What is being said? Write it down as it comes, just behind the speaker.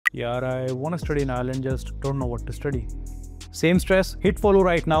Yaar, I want to study in Ireland, just don't know what to study. Same stress? Hit follow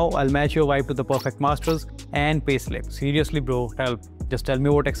right now. I'll match your vibe to the perfect masters and payslip. Seriously, bro, help. Just tell me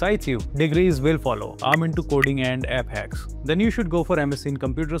what excites you. Degrees will follow. I'm into coding and app hacks. Then you should go for MSc in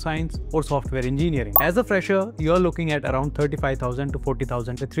computer science or software engineering. As a fresher, you're looking at around 35,000 to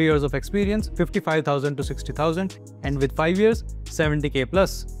 40,000 with 3 years of experience, 55,000 to 60,000, and with 5 years, 70k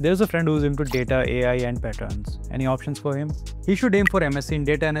plus. There's a friend who's into data, AI, and patterns. Any options for him? He should aim for MSc in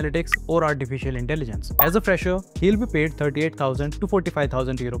data analytics or artificial intelligence. As a fresher, he'll be paid 38,000 to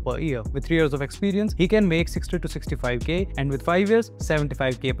 45,000 euro per year. With 3 years of experience, he can make 60 to 65k, and with 5 years,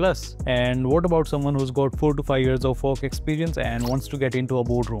 75k plus. And what about someone who's got 4 to 5 years of work experience and wants to get into a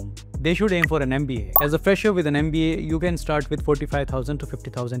boardroom? They should aim for an MBA. As a fresher with an MBA, you can start with 45,000 to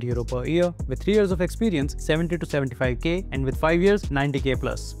 50,000 euro per year. With 3 years of experience, 70 to 75k, and with 5 years, 90k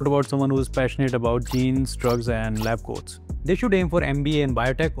plus. What about someone who is passionate about genes, drugs, and lab coats? They should aim for MBA in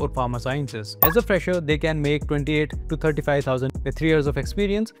Biotech or Pharma sciences. As a fresher, they can make 28 to 35,000 with 3 years of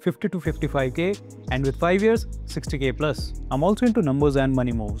experience, 50 to 55k, and with 5 years, 60k plus. I'm also into numbers and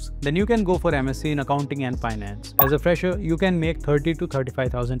money moves. Then you can go for MSc in accounting and finance. As a fresher, you can make 30 to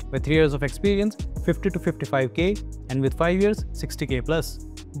 35,000 with 3 years of experience, 50 to 55k, and with 5 years, 60k plus.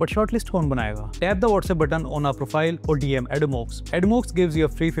 But shortlist kaun banayega? Tap the WhatsApp button on our profile or DM Edumox. Edumox gives you a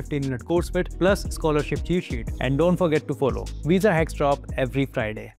free 15-minute course fit plus scholarship cheat sheet. And don't forget to follow. Visa hacks drop every Friday.